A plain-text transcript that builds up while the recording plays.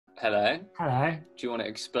Hello. Hello. Do you want to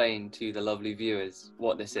explain to the lovely viewers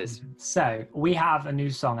what this is? So we have a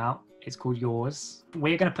new song out. It's called Yours.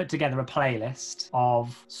 We're going to put together a playlist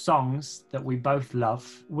of songs that we both love.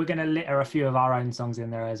 We're going to litter a few of our own songs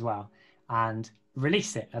in there as well and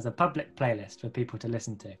release it as a public playlist for people to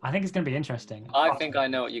listen to. I think it's going to be interesting. I think I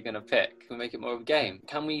know what you're going to pick. We'll make it more of a game.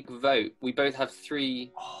 Can we vote? We both have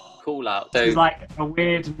 3 call-outs. So it's like a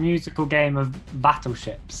weird musical game of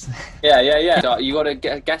battleships. Yeah. So you got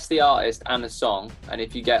to guess the artist and the song. And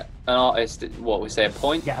if you get an artist, what we say, a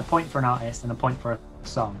point? Get a point for an artist and a point for a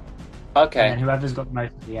song. Okay. And then whoever's got the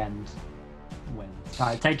most at the end wins. All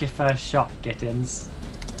right, take your first shot, Gittins.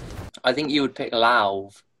 I think you would pick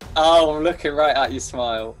Lauv. Oh, I'm looking right at your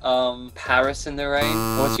smile. Paris in the Rain.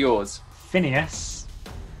 What's yours? Phineas.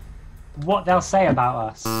 What they'll say about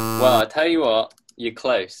us. Well, I tell you what, you're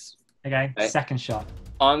close. Okay, second shot.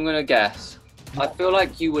 I'm gonna guess. I feel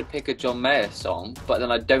like you would pick a John Mayer song, but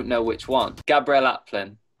then I don't know which one. Gabrielle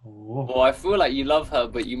Aplin. Ooh. Well, I feel like you love her,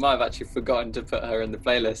 but you might have actually forgotten to put her in the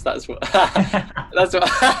playlist. That's what. That's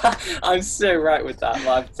what. I'm so right with that.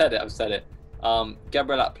 Well, I've said it.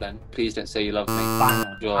 Gabrielle Aplin. Please don't say you love me.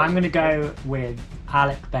 Banger. I'm gonna go with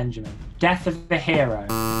Alec Benjamin. Death of the Hero.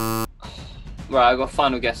 Right, I've got a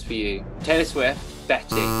final guess for you. Taylor Swift.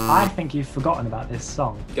 Betty. I think you've forgotten about this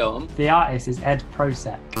song. Go on. The artist is Ed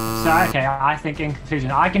Prosek. So, okay, I think in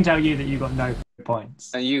conclusion, I can tell you that you got no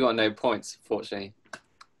points. And you got no points, unfortunately.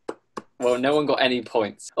 Well, no one got any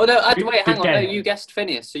points. Oh, no, wait, hang on. No, you guessed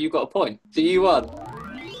Phineas, so you got a point. So you won.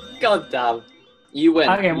 God damn. You win.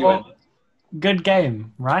 Okay, well, good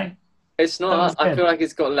game, right? It's not. I feel like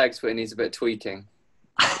it's got legs, but it needs a bit of tweaking.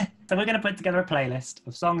 So we're going to put together a playlist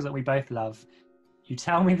of songs that we both love. You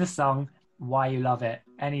tell me the song, why you love it,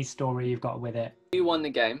 any story you've got with it. You won the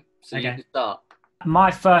game, so you can start. My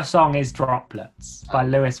first song is Droplets by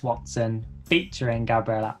Lewis Watson, featuring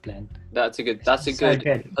Gabrielle Aplin. That's a good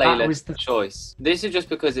playlist choice. This is just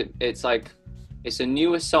because it's a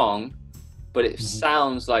newer song, but it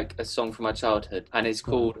sounds like a song from my childhood, and it's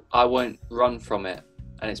called I Won't Run From It,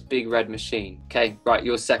 and it's Big Red Machine. Okay, right,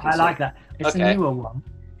 your second song. I like that. It's a newer one.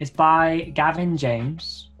 It's by Gavin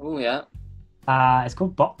James. Oh, yeah. It's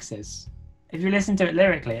called Boxes. If you listen to it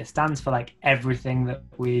lyrically, it stands for like everything that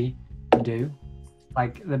we do,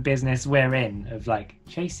 like the business we're in of like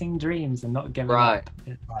chasing dreams and not giving up.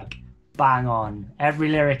 It's like bang on. Every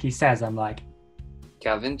lyric he says, I'm like,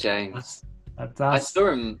 Gavin James. That's I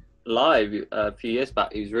saw him live a few years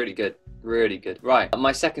back. He was really good. Really good. Right,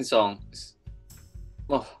 my second song.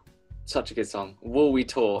 Such a good song. Will We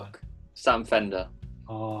Talk? Sam Fender.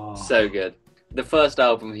 Oh. So good. The first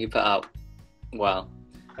album he put out. Wow.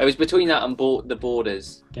 It was between that and The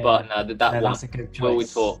Borders, but no, that one. That's a good choice. Will We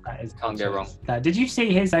Talk? Can't go wrong. Did you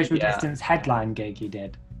see his social distance headline gig he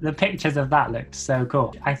did? The pictures of that looked so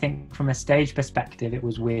cool. I think from a stage perspective, it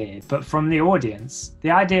was weird. But from the audience, the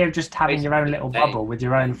idea of just having your own little bubble with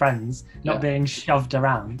your own friends, not being shoved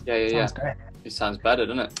around, sounds great. It sounds better,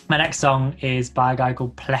 doesn't it? My next song is by a guy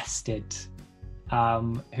called Plested,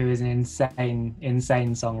 who is an insane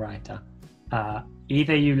songwriter.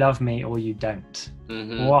 Either You Love Me or You Don't.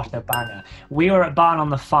 What a banger. We were at Barn on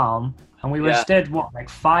the Farm and we were stood, like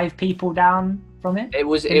 5 people down from it? It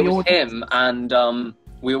was him and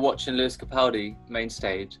we were watching Lewis Capaldi main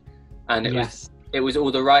stage and it was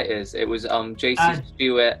all the writers. It was JC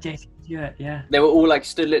Stewart. JC Stewart, yeah. They were all like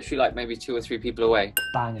stood literally like maybe 2 or 3 people away.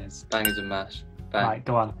 Bangers. Bangers and mash. Bang. Right,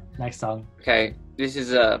 go on. Next song. Okay, this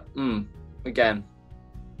is again.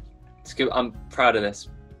 It's good. I'm proud of this.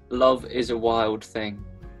 Love Is a Wild Thing.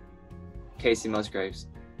 Casey Musgraves.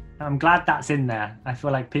 I'm glad that's in there. I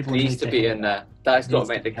feel like people needs to be in there. That's got to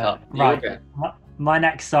make the cut. Right. Okay. My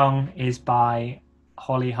next song is by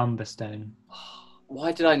Holly Humberstone.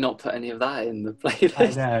 Why did I not put any of that in the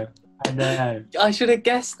playlist? I know. I should have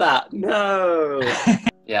guessed that. No.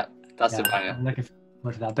 Yeah, that's a banger. I'm looking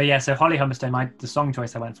forward to that. But yeah, so Holly Humberstone, the song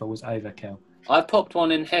choice I went for was Overkill. I popped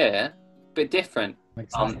one in here, a bit different.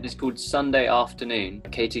 It's called Sunday Afternoon,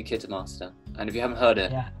 Katie Kittermaster. And if you haven't heard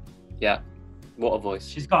it, what a voice.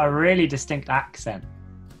 She's got a really distinct accent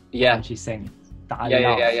when she sings. That I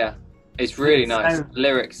love. Yeah. It's really nice. So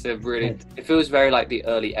lyrics are really good. It feels very like the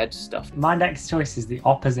early Edge stuff. My next choice is the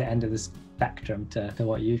opposite end of the spectrum to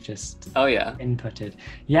what you've just inputted.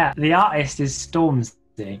 Yeah, the artist is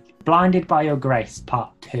Stormzy. Blinded by Your Grace,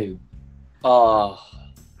 Part 2. Oh.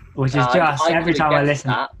 Which is just every time I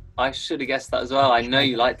listen. I should have guessed that as well. I know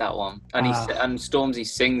you like that one. And and Stormzy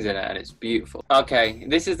sings in it and it's beautiful. Okay,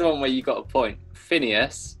 this is the one where you got a point.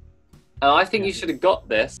 Phineas. And I think you should have got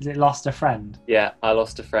this. Is it Lost a Friend? Yeah, I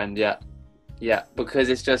Lost a Friend, yeah. Yeah, because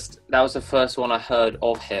it's just, that was the first one I heard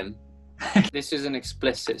of him. This is an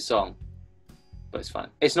explicit song, but it's fine.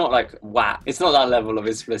 It's not like, wow, it's not that level of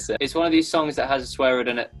explicit. It's one of these songs that has a swear word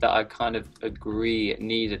in it that I kind of agree it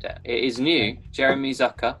needed it. It is new. Jeremy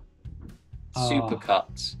Zucker,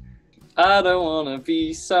 Supercuts. I don't want to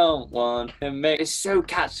be someone who makes... It's so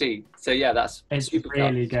catchy. So yeah, it's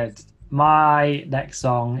really good. My next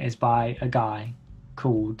song is by a guy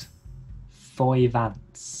called Foy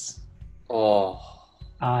Vance. Oh.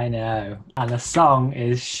 I know. And the song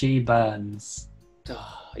is She Burns.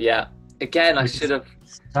 Yeah. Again, I should have...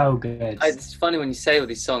 So good. It's funny when you say all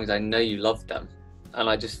these songs, I know you love them. And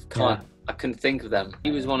I just can't... Yeah. I couldn't think of them.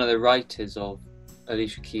 He was one of the writers of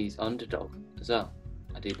Alicia Keys' Underdog as well,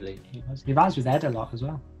 I do believe. He writes with Ed a lot as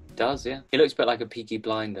well. He does, yeah. He looks a bit like a Peaky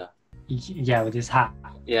Blinder. Yeah, with his hat.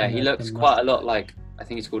 Yeah, he looks quite a lot like... I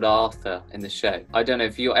think he's called Arthur in the show. I don't know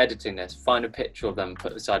if you're editing this, find a picture of them and put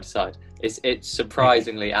them side to side. It's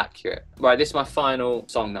surprisingly accurate. Right, this is my final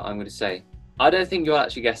song that I'm going to say. I don't think you'll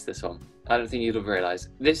actually guess this one. I don't think you'll have realised.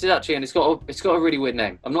 This is actually, and it's got a really weird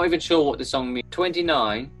name. I'm not even sure what the song means.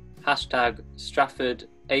 29 #Stratford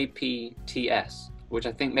APTS, which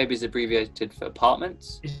I think maybe is abbreviated for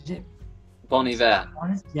apartments. Is it? Bon Iver.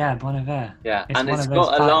 Yeah, Bon Iver. Yeah, and it's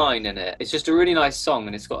got a line in it. It's just a really nice song,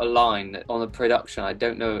 and it's got a line that on the production, I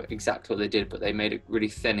don't know exactly what they did, but they made it really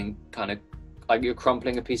thin and kind of like you're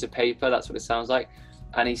crumpling a piece of paper. That's what it sounds like.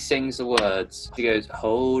 And he sings the words. He goes,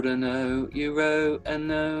 hold a note you wrote, and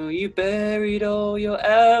know you buried all your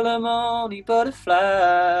alimony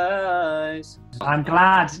butterflies. I'm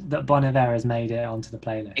glad that Bon Iver has made it onto the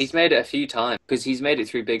playlist. He's made it a few times, because he's made it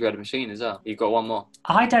through Big Red Machine as well. You've got one more.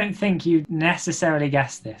 I don't think you'd necessarily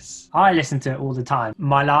guess this. I listen to it all the time.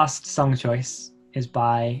 My last song choice is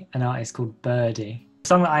by an artist called Birdie. The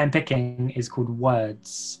song that I am picking is called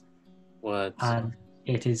Words. Words. And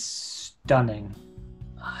it is stunning.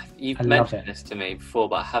 You've mentioned this to me before,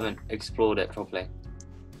 but I haven't explored it properly.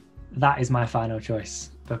 That is my final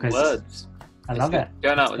choice because Words. I love it.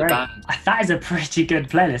 Going out with a band. That is a pretty good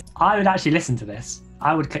playlist. I would actually listen to this.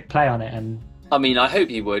 I would click play on it and... I mean, I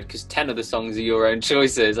hope you would, because 10 of the songs are your own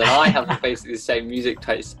choices, and I have basically the same music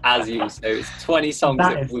taste as you, so it's 20 songs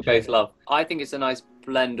that we both love. I think it's a nice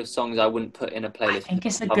blend of songs I wouldn't put in a playlist. I think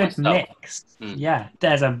it's a good mix. Yeah,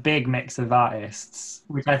 there's a big mix of artists,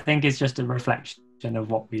 which I think is just a reflection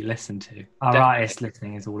of what we listen to. Our artist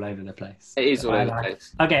listening is all over the place. It is all over the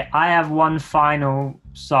place. Okay, I have one final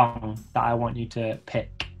song that I want you to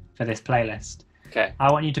pick for this playlist. Okay. I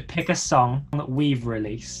want you to pick a song that we've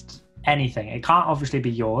released. Anything. It can't obviously be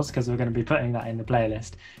yours because we're going to be putting that in the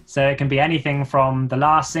playlist. So it can be anything from the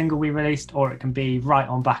last single we released, or it can be right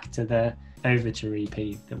on back to the Overture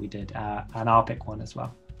EP that we did. And I'll pick one as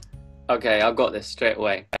well. Okay, I've got this straight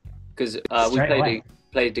away. Because we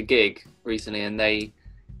played a gig recently, and they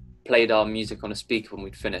played our music on a speaker when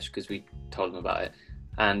we'd finished because we told them about it.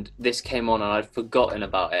 And this came on, and I'd forgotten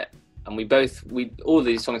about it. And all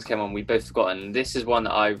these songs came on, we'd both forgotten. And this is one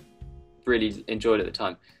that I really enjoyed at the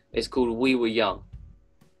time. It's called We Were Young.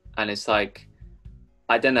 And it's like,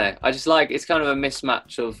 I don't know, I just like, it's kind of a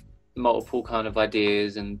mismatch of multiple kind of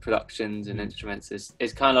ideas and productions and instruments.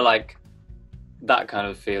 It's kind of like that kind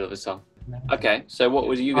of feel of a song. Okay, so what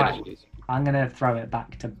was you going to choose? I'm going to throw it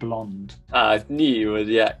back to Blonde. I knew you would,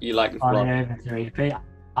 yeah. You like Blonde.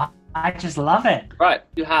 I just love it. Right,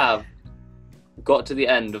 you have got to the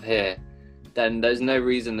end of here. Then there's no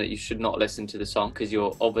reason that you should not listen to the song because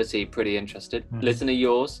you're obviously pretty interested. Listen to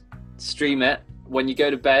yours, stream it. When you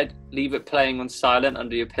go to bed, leave it playing on silent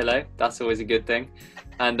under your pillow. That's always a good thing.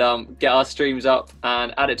 And get our streams up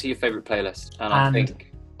and add it to your favourite playlist. And I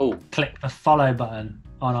think... click the follow button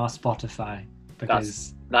on our Spotify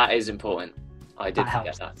because... That is important. I did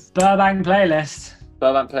forget that. Burbank playlist.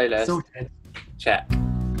 Burbank playlist. Sorted. Check.